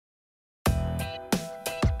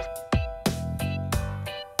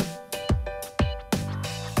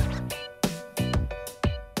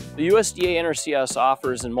The USDA NRCS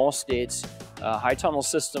offers in most states a high tunnel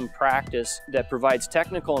system practice that provides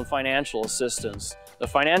technical and financial assistance. The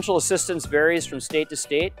financial assistance varies from state to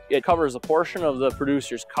state. It covers a portion of the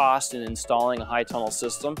producer's cost in installing a high tunnel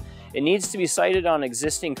system. It needs to be sited on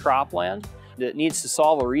existing cropland. It needs to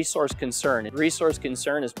solve a resource concern. A resource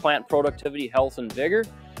concern is plant productivity, health, and vigor,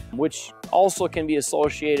 which also can be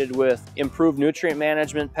associated with improved nutrient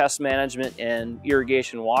management, pest management, and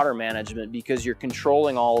irrigation water management because you're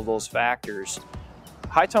controlling all of those factors.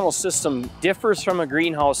 High tunnel system differs from a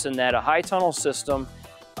greenhouse in that a high tunnel system,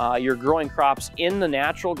 you're growing crops in the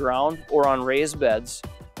natural ground or on raised beds,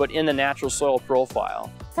 but in the natural soil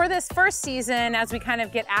profile. For this first season, as we kind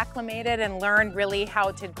of get acclimated and learn really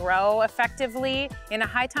how to grow effectively in a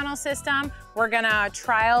high tunnel system, we're gonna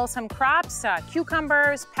trial some crops,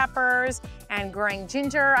 cucumbers, peppers, and growing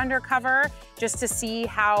ginger under cover, just to see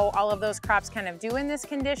how all of those crops kind of do in this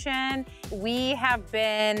condition. We have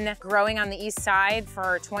been growing on the east side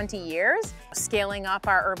for 20 years, scaling up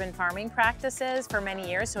our urban farming practices for many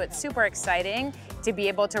years, so it's super exciting to be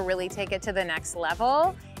able to really take it to the next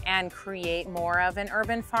level and create more of an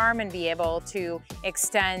urban farm and be able to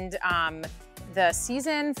extend the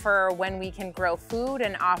season for when we can grow food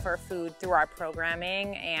and offer food through our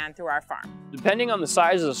programming and through our farm. Depending on the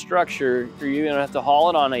size of the structure, you're going to have to haul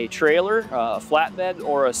it on a trailer, a flatbed,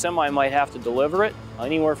 or a semi might have to deliver it.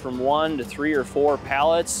 Anywhere from 1 to 3 or 4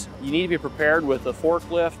 pallets. You need to be prepared with a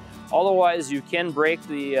forklift. Otherwise, you can break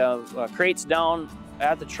the crates down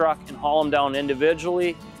at the truck and haul them down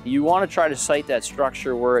individually. You want to try to site that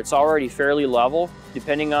structure where it's already fairly level.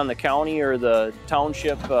 Depending on the county or the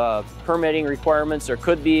township permitting requirements, there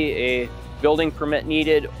could be a building permit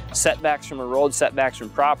needed, setbacks from a road, setbacks from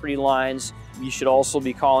property lines. You should also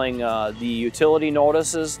be calling the utility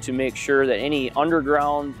notices to make sure that any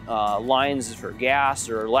underground lines for gas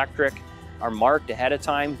or electric are marked ahead of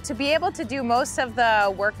time. To be able to do most of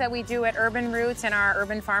the work that we do at Urban Roots and our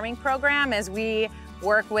urban farming program is we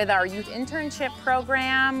work with our youth internship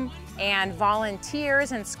program and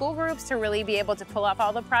volunteers and school groups to really be able to pull up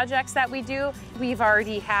all the projects that we do. We've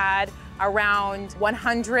already had around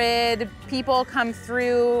 100 people come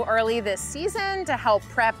through early this season to help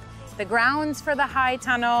prep the grounds for the high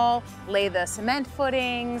tunnel, lay the cement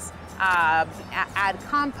footings, add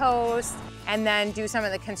compost, and then do some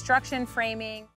of the construction framing.